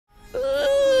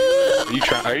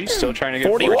Are you still trying to get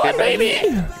 41, baby?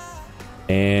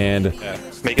 And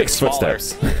make it smaller.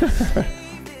 footsteps.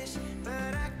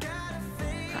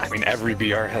 I mean, every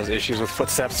BR has issues with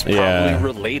footsteps, probably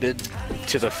related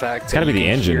to the fact it's gotta be the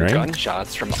engine, right?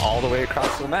 Gunshots from all the way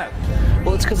across the map.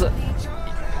 Well, it's because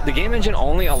the game engine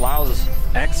only allows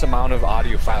X amount of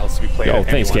audio files to be played. Oh,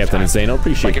 thanks, Captain Insano.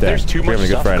 Appreciate like, that. If there's too much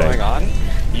stuff going on,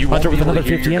 you Hunter won't with be able another to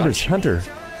hear 50 your embers. Hunter,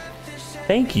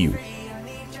 thank you.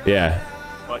 Yeah.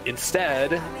 But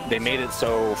instead, they made it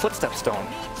so footsteps don't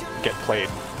get played.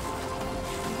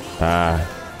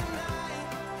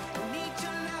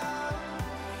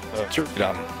 It's really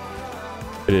dumb.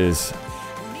 It is.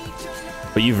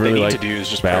 But you've really to do is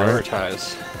just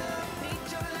prioritize.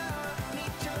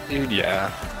 Dude,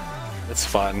 yeah. It's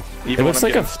fun. Even it looks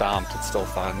when I'm like stomped, it's still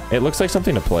fun. It looks like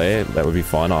something to play that would be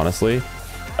fun, honestly.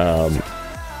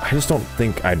 I just don't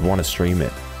think I'd want to stream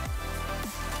it.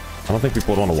 I don't think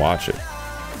people would want to watch it.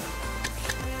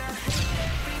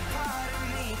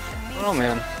 Oh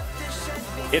man,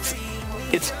 it's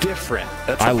different.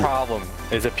 That's the problem.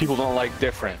 Is that people don't like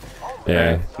different.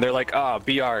 Yeah. Right? They're like,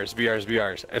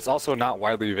 BRs. It's also not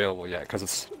widely available yet because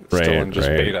it's still in just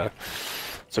beta.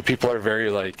 So people are very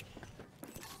like.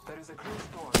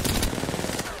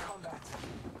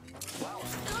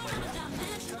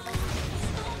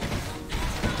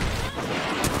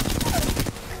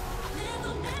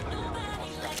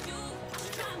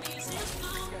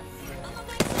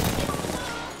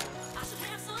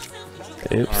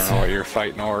 Oops. I don't know what your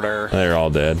fighting order. They're all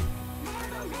dead.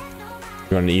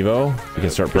 You want an Evo? You can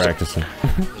start practicing.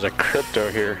 There's a crypto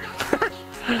here.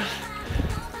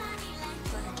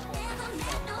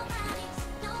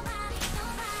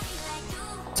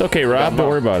 It's okay, Rob. Don't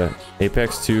worry about it.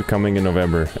 Apex 2 coming in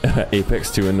November.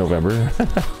 Apex 2 in November.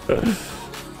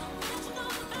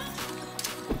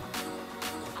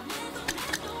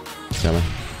 Coming.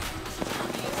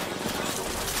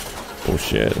 Oh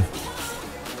shit.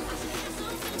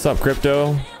 What's up,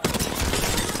 Crypto?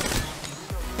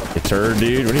 You turd,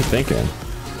 dude. What are you thinking?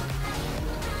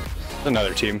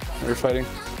 Another team we're fighting.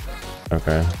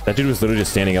 Okay. That dude was literally just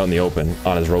standing out in the open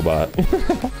on his robot.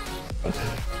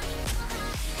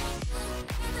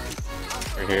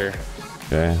 Right here.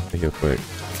 Okay, I'll heal quick.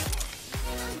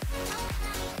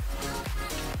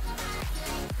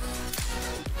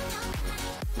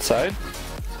 Side?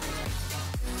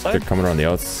 They're coming around the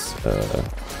outs.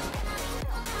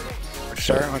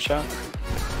 Watch out.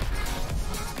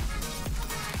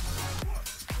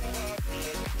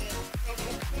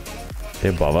 They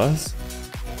above us?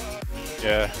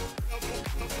 Yeah.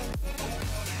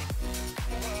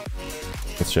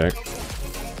 Let's check.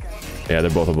 Yeah,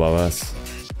 they're both above us.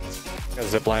 Got a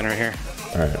zip line right here.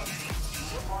 Alright.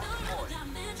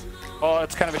 Oh,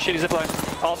 it's kind of a shitty zip line.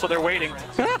 Also, they're waiting.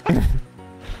 Alright,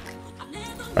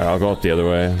 I'll go up the other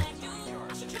way.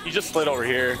 You just slid over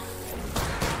here.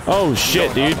 Oh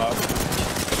shit, dude. Up.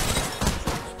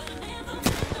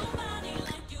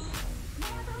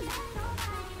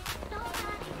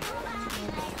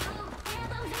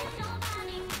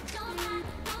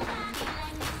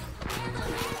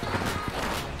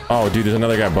 Oh, dude, there's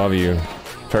another guy above you.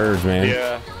 Turds, man.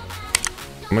 Yeah.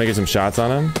 I'm gonna get some shots on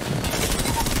him.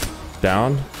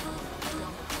 Down.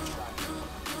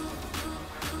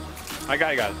 My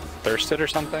guy got thirsted or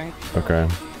something. Okay.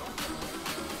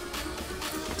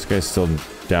 This guy's still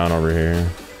down over here.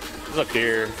 He's up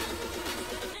here.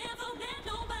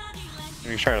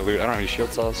 You try to loot. I don't have any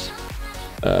shield cells.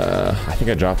 I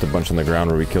think I dropped a bunch on the ground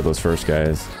where we killed those first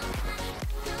guys.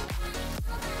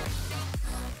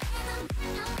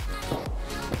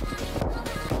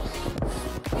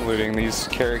 I'm looting these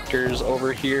characters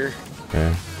over here.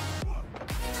 Okay.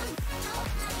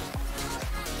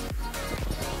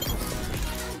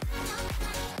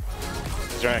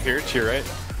 He's right here to your right.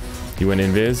 You went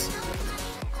invis?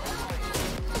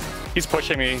 He's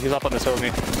pushing me. He's up on this hill with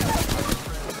me.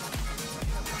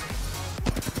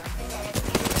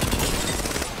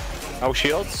 No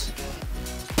shields.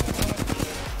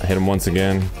 I hit him once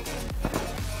again.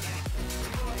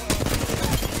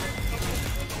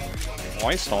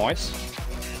 Nice.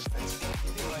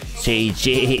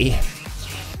 GG.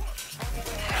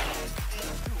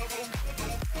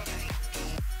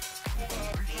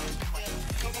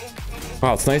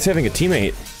 Wow, it's nice having a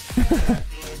teammate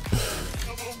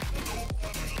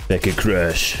that could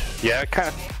crush. Yeah, kind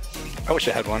of. I wish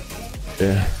I had one.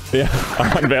 Yeah,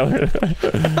 on Valorant.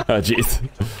 Oh, jeez.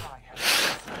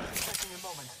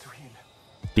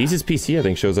 Deez's PC, I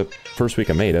think, shows up first week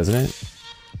of May, doesn't it?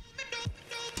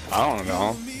 I don't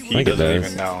know. He I think it doesn't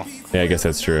does. even know. Yeah, I guess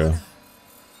that's true.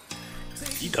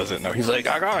 He doesn't know. He's like,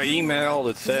 I got an email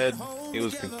that said it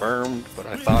was confirmed, but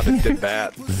I thought it did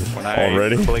that when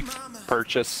I clicked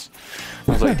purchase.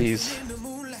 I was like, these.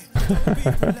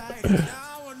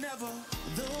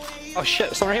 Oh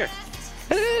shit, someone here.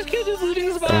 This kid is looting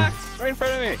this box right in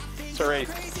front of me. It's a Wraith.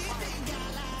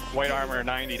 White armor,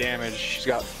 90 damage. She's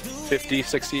got 50,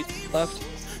 60 left.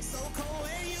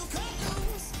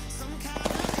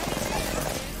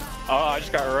 Oh, I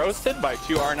just got roasted by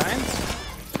 2 R9s.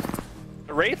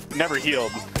 The Wraith never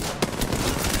healed.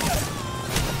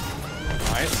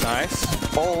 Nice, nice.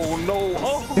 Oh no!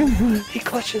 Oh, he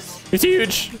clutches. He's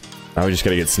huge. Oh, we just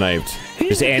gotta get sniped.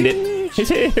 Just end it. He's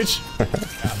huge.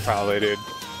 Yeah, probably, dude.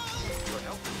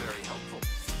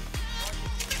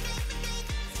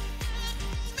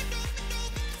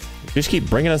 Just keep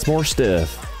bringing us more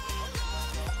stuff.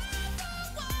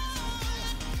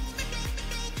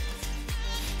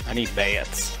 I need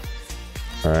bats.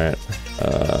 All right.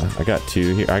 I got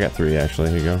 2 here. I got 3 actually.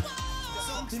 Here you go.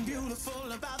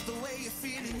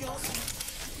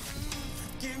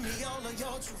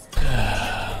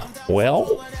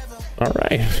 Well, all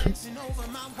right.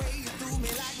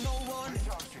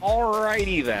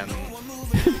 Alrighty then.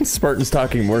 Spartan's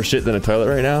talking more shit than a toilet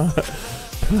right now.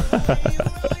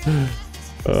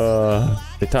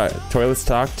 Toilets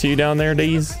talk to you down there,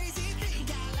 Deez?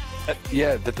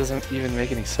 Yeah, that doesn't even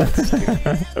make any sense, dude.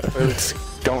 Toilets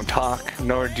don't talk,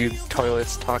 nor do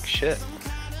toilets talk shit.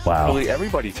 Wow. Really,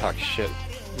 everybody talks shit.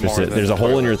 There's a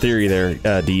hole in your theory there,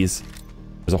 Deez.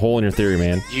 There's a hole in your theory,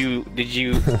 man. Did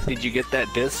you get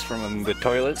that disc from the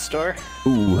toilet store?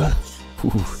 Ooh.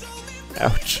 Ooh.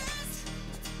 Ouch.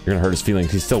 You're gonna hurt his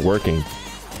feelings. He's still working.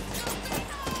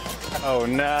 Oh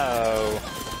no.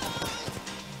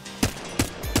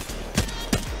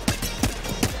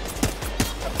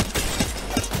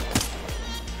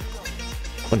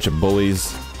 Bunch of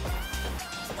bullies.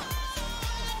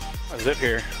 A zip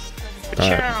here.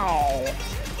 Right.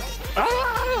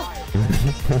 Ah!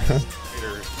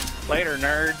 Later,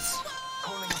 nerds.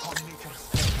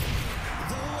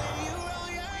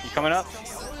 You coming up?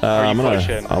 I'm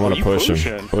gonna push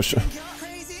pushing? him. Push him.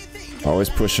 Always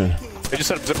pushing. They just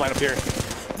set up zip line up here.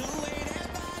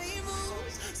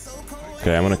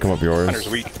 Okay, I'm gonna come up yours. Hunter's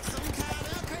weak.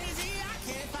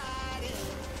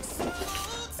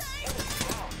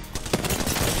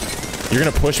 You're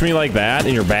gonna push me like that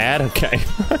and you're bad? Okay.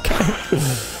 Okay.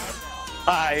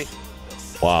 Hi.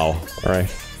 Wow. Alright.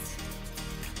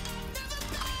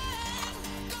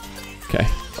 Okay.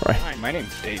 Alright. Hi, my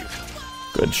name's Dave.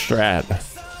 Good strat.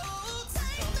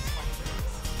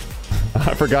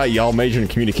 I forgot y'all major in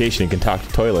communication and can talk to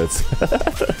toilets.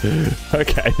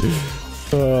 Okay.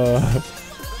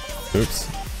 Oops.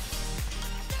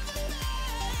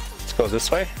 Let's go this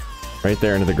way. Right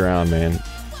there into the ground, man.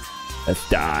 Let's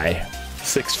die.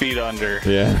 6 feet under.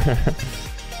 Yeah.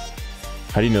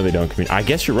 How do you know they don't communicate? I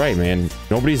guess you're right, man.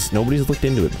 Nobody's looked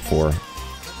into it before.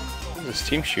 What is this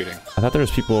team shooting? I thought there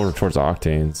was people over towards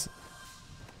Octanes.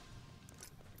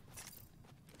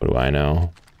 What do I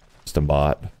know? Just a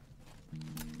bot.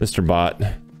 Mr. Bot.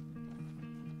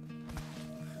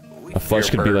 A flush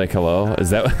could be like, hello?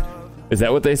 Is that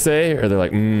what they say? Or they're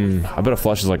like, I bet a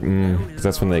flush is like, because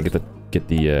that's when they get the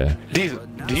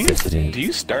do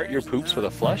you start your poops with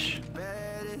a flush?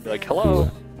 You're like, hello.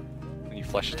 Ooh. And you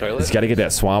flush the toilet? He's got to get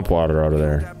that swamp water out of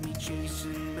there.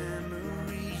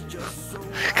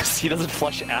 Because he doesn't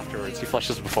flush afterwards, he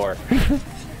flushes before. I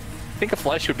think a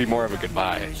flush would be more of a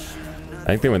goodbye. I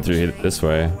think they went through this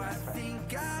way.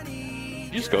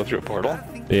 You just go through a portal?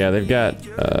 Yeah, they've got,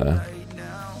 I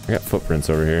got footprints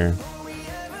over here.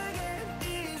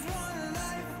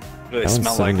 What do they That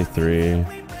smell one's 73.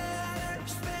 like?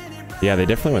 Yeah, they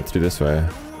definitely went through this way.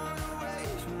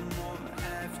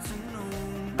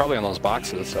 Probably on those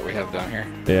boxes that we have down here.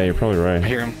 Yeah, you're probably right. I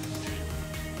hear him.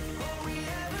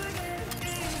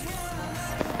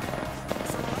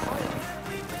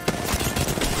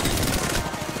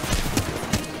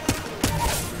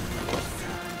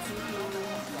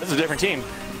 This is a different team.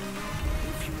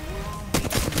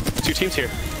 2 teams here.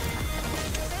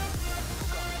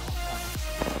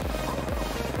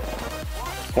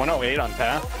 .108 on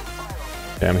path.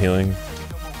 Yeah, I'm healing.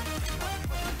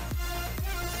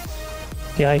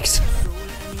 Yikes.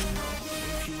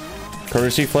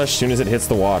 Courtesy flush as soon as it hits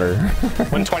the water.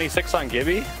 126 on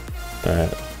Gibby.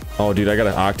 Alright. Oh, dude, I got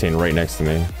an Octane right next to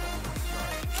me.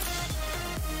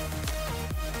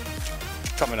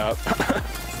 Coming up.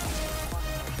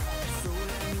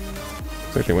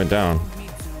 Looks like they went down.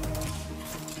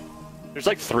 There's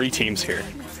like 3 teams here.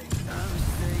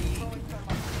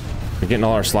 We're getting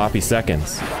all our sloppy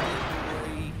seconds.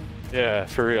 Yeah,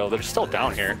 for real. They're still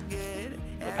down here.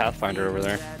 the Pathfinder over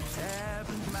there.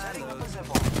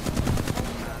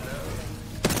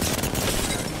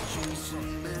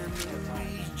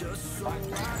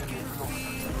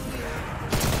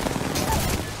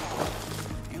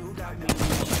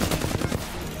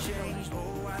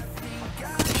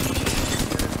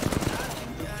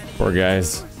 Poor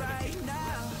guys.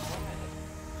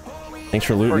 Thanks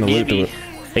for looting the loot.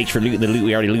 Thanks for looting the loot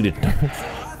we already looted.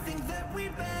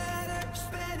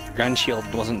 Gun shield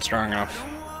wasn't strong enough.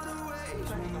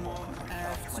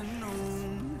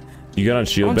 You got on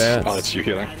shield bats? Oh, it's you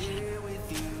healing.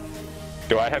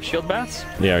 Do I have shield bats?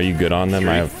 Yeah, are you good on them?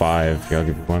 3. I have 5. Yeah, I'll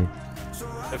give you one.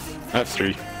 I have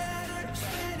 3.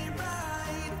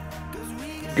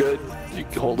 Good. You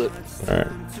can hold it. Alright.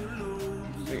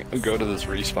 I'll go to this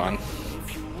respawn.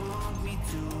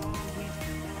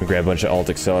 Grab a bunch of alt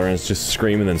accelerants, just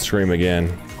scream and then scream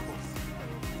again.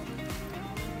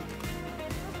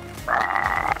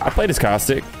 I played as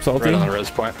Caustic, Salty. Right on the res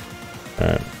point.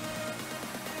 Alright.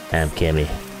 I'm Kimmy.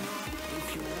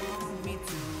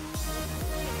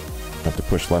 Have to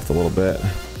push left a little bit.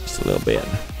 Just a little bit.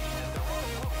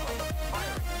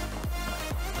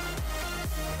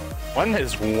 One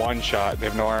is one shot. They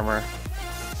have no armor.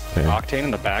 Okay. Octane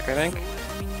in the back, I think.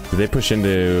 Did they push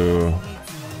into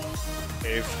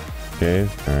Cave.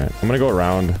 cave? Alright. I'm gonna go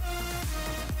around.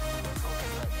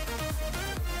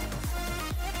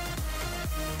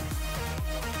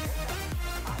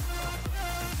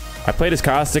 I played as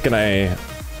Caustic and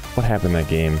what happened in that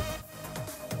game?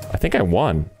 I think I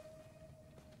won.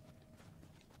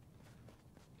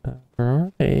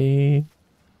 Hey.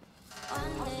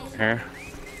 Here.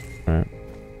 Alright.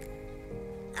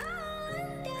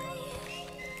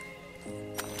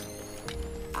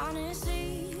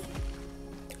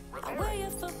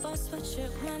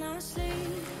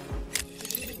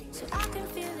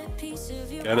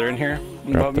 Yeah, they're in here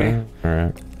above me.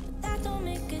 Alright.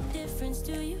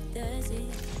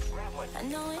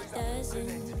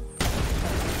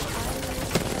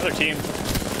 Other team.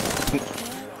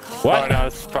 What? Oh no,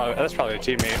 that's probably a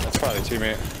teammate. That's probably a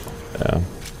teammate. Yeah.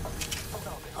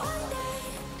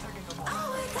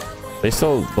 They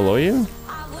still below you?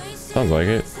 Sounds like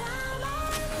it.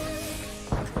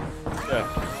 Yeah.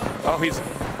 Oh,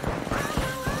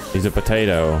 He's a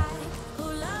potato.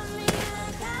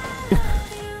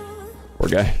 Poor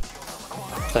guy.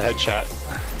 it's a headshot.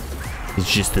 He's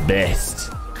just the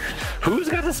best. Who's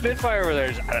got the Spitfire over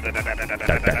there?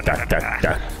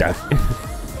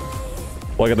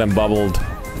 Look at them bubbled.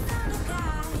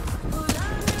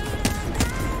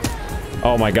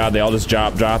 Oh my god, they all just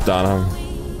dropped on him.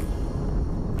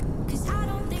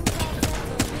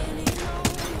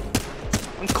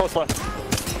 One's close left.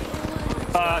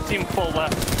 Team full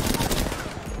left.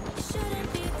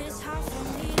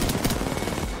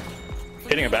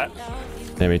 Hitting a bat.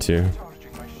 Yeah, me too.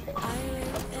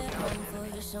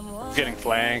 Getting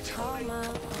flanked.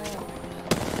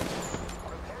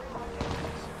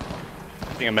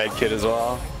 Getting a med kit as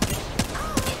well.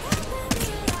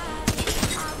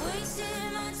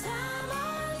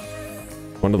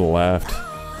 One to the left.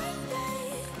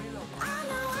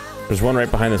 There's one right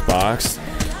behind this box.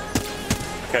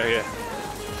 Okay, yeah.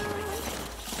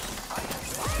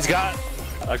 He's got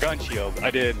a gun shield. I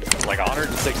did like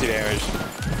 160 damage.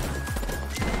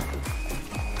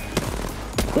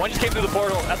 One just came through the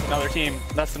portal. That's another team.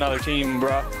 That's another team,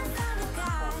 bro.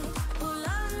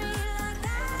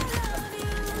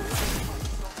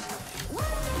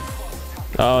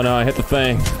 Oh no, I hit the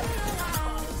thing.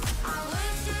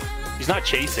 She's not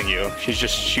chasing you. She's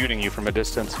just shooting you from a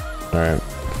distance. Alright.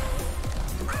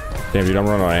 Damn, dude, I'm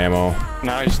running out of ammo.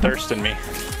 Now he's thirsting me.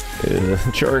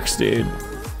 Jerks, dude.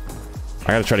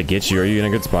 I gotta try to get you. Are you in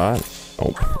a good spot?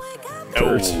 Oh.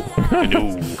 Hurts.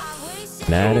 No.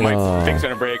 Not at My all. thing's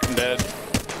gonna break. I'm dead.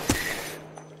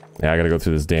 Yeah, I gotta go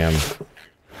through this damn.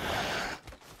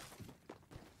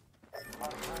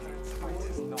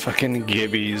 Fucking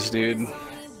gibbies, dude.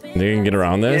 They can get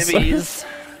around this. Gibbies.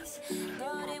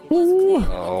 Ooh.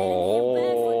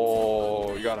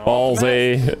 Oh, you got an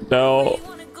Ballsy. No.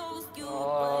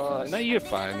 No, you're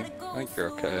fine. I think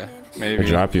you're okay. I Maybe.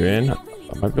 drop you in. I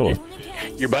might be able to.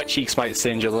 Your butt cheeks might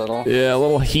singe a little. Yeah, a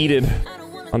little heated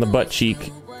on the butt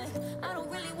cheek.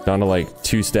 Down to like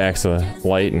 2 stacks of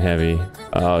light and heavy.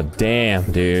 Oh,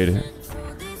 damn, dude.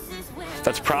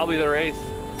 That's probably the Wraith.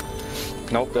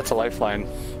 Nope, that's a lifeline.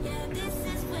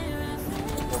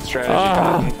 Bold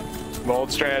strategy.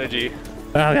 Bold strategy.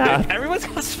 Oh, God. Dude, everyone's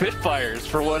got Spitfires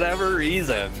for whatever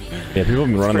reason. Yeah, people have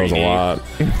been running those a lot.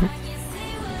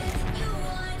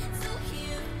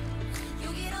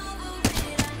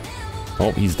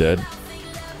 Oh, he's dead.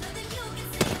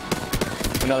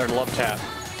 Another love tap.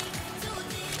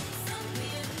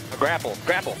 grapple,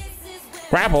 grapple.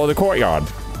 Grapple in the courtyard.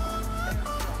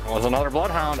 Oh, there's another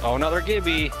Bloodhound. Oh, another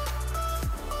Gibby.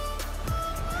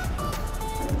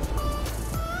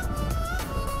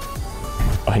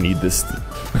 I need this.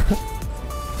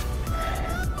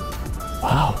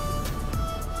 Wow.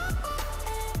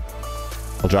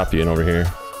 I'll drop you in over here.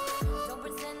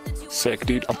 Sick,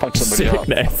 dude. I'll punch somebody up.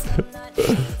 Nice.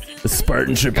 The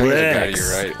Spartan Triple X.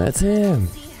 You're right. That's him.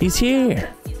 He's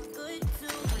here.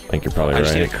 I think you're probably I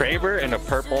just right. need a Kraber and a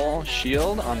purple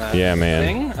shield on that man.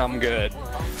 thing. I'm good.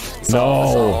 No.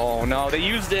 Oh, no. They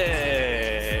used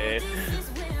it.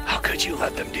 How could you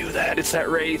let them do that? It's that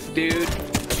Wraith, dude.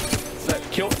 It's that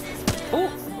kill. Ooh,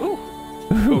 ooh.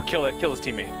 Ooh, kill it. Kill his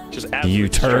teammate. Just absolutely You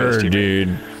turd, dude.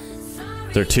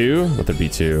 Is there two? Let there be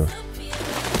two.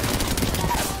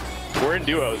 We're in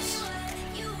duos.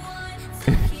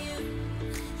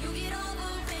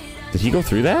 Did he go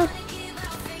through that?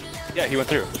 Yeah, he went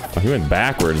through. Oh, he went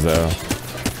backwards, though.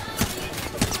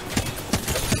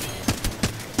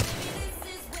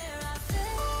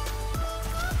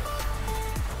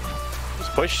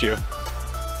 Just pushed you.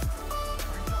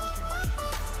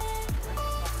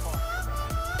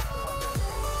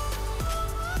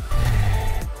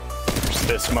 Just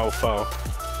this mofo.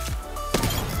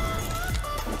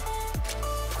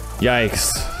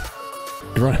 Yikes.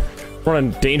 You're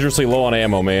running dangerously low on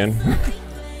ammo, man.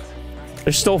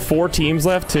 There's still 4 teams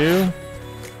left, too.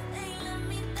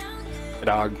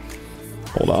 Dog.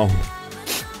 Hold on.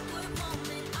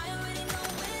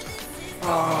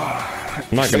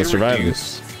 I'm not going to survive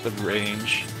this. The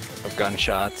range of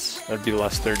gunshots. There'd be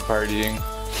less third partying.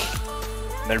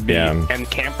 There'd be, and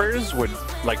campers would,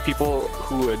 like people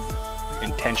who would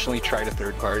intentionally try to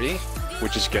third party,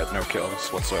 would just get no kills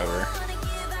whatsoever.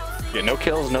 Yeah, no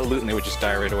kills, no loot, and they would just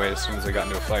die right away as soon as they got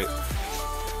into a fight.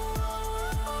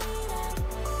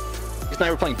 He's and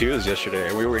I were playing duos yesterday,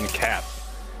 and we were in cap.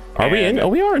 Are we in? Oh,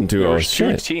 we are in duos. There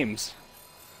was 2 teams.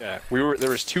 Yeah, there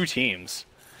was 2 teams,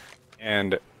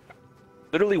 and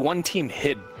literally one team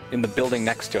hid in the building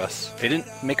next to us. They didn't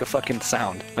make a fucking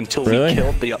sound until we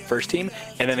killed the first team,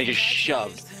 and then they just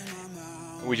shoved.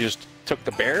 We just took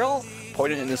the barrel,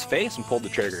 pointed it in his face, and pulled the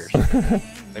triggers.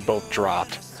 They both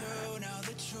dropped.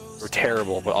 They were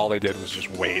terrible, but all they did was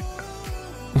just wait.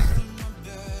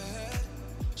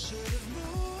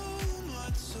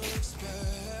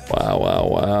 Wow, wow,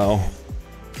 wow.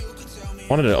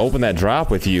 Wanted to open that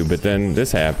drop with you, but then this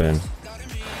happened.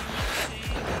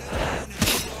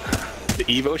 The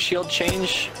Evo shield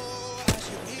change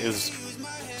is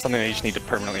something they just need to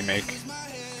permanently make,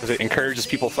 because it encourages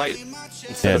people to fight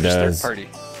instead of just third party.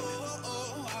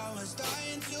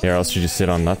 Yeah, or else you just sit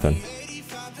on nothing.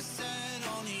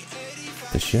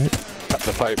 The shit? Cut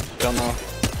the pipe. Don't know.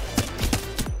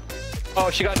 Oh,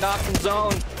 she got knocked from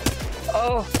zone.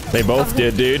 Oh. They both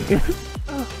did, dude.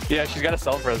 Yeah, she's got a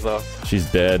self-res though. She's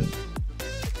dead.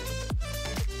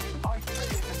 Oh,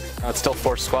 it's still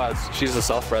 4 squads. She's a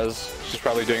self-res. She's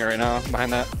probably doing it right now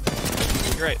behind that.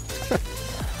 You're right.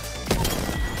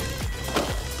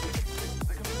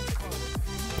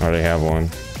 I already have one.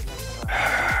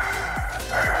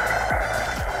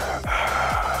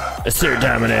 Assert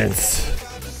dominance.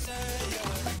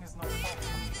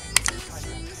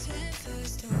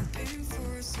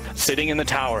 Sitting in the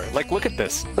tower. Like, look at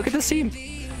this. Look at this team.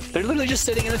 They're literally just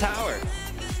sitting in the tower.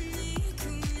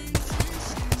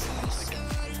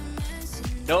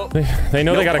 Nope. They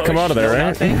know they gotta come out of there,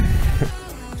 right?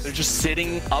 They're just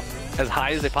sitting up as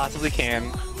high as they possibly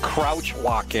can, crouch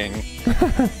walking,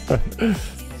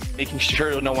 making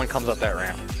sure no one comes up that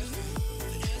ramp.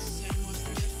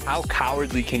 How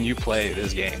cowardly can you play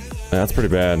this game? That's pretty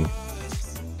bad.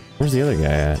 Where's the other guy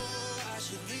at?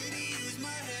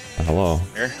 Oh, hello.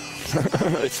 Here.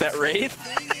 It's that Wraith?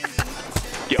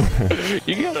 Yo,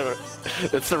 you gotta...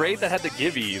 It's the Wraith that had the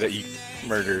Gibby that you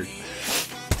murdered.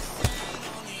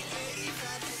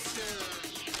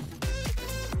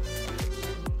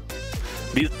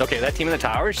 Okay, that team in the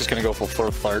tower is just gonna go full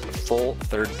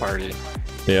third party.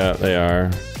 Yeah, they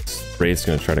are. Wraith's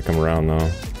gonna try to come around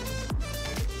though.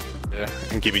 Yeah,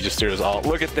 and Gibby just threw his ult.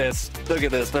 Look at this. Look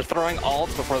at this. They're throwing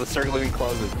ults before the circle even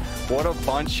closes. What a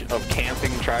bunch of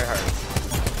camping tryhards.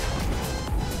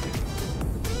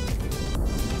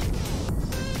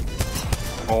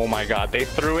 Oh my god, they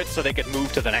threw it so they could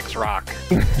move to the next rock.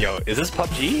 Yo, is this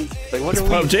PUBG? Like, what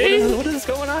PUBG? What is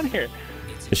going on here?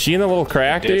 Is she in the little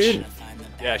crack, dude?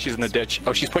 Yeah, she's in the ditch.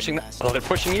 Oh, she's pushing. Oh, they're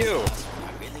pushing you.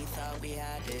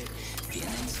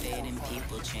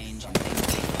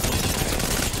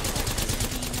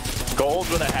 Gold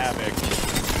with a havoc.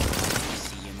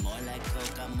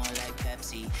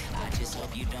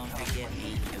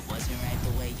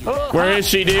 Where is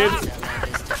she, dude?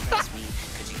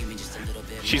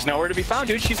 She's nowhere to be found,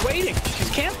 dude. She's waiting. She's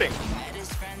camping.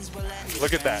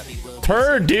 Look at that.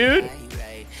 Turd, dude.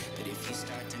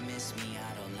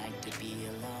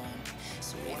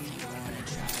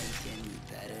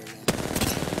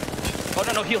 Oh,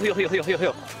 no, no. Heal, heal, heal, heal, heal,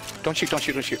 heal. Don't shoot, don't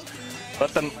shoot, don't shoot.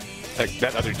 Let them... Like,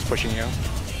 that other dude's pushing you. I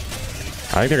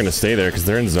think they're going to stay there because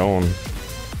they're in zone.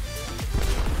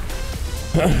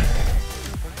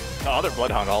 The other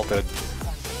Bloodhound ulted.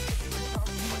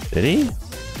 Did he?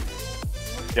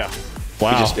 Yeah.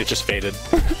 Wow. It just faded.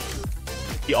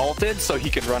 He ulted so he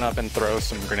could run up and throw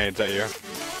some grenades at you.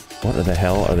 What the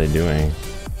hell are they doing?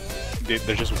 Dude,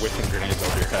 they're just whipping grenades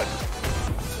over your head.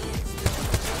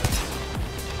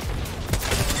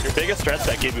 Your biggest threat's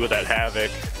that gave you with that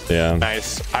Havoc. Yeah.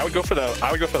 Nice. I would go for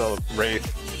the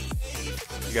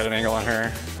Wraith. You got an angle on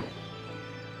her.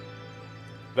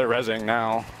 They're rezzing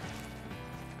now.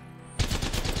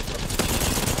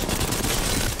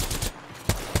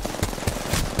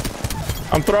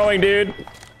 I'm throwing, dude.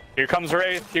 Here comes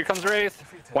Wraith. Here comes Wraith.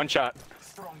 One shot.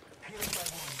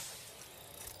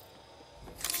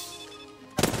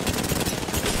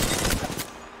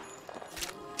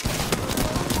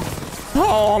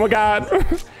 Oh my god.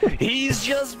 He's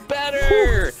just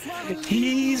better.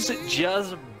 He's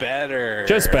just better.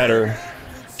 Just better.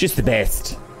 Just the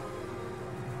best.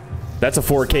 That's a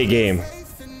 4K game.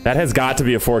 That has got to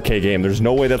be a 4K game. There's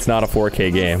no way that's not a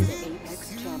 4K game.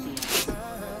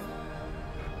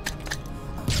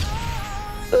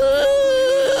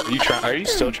 Are you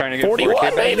still trying to get 41,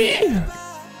 4K, baby?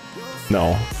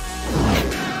 No.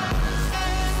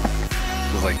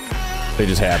 Like, they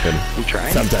just happen. you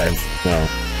trying? Sometimes. No.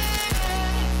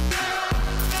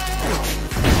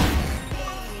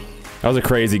 That was a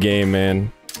crazy game,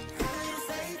 man.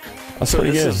 That's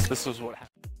pretty good. This is what happened.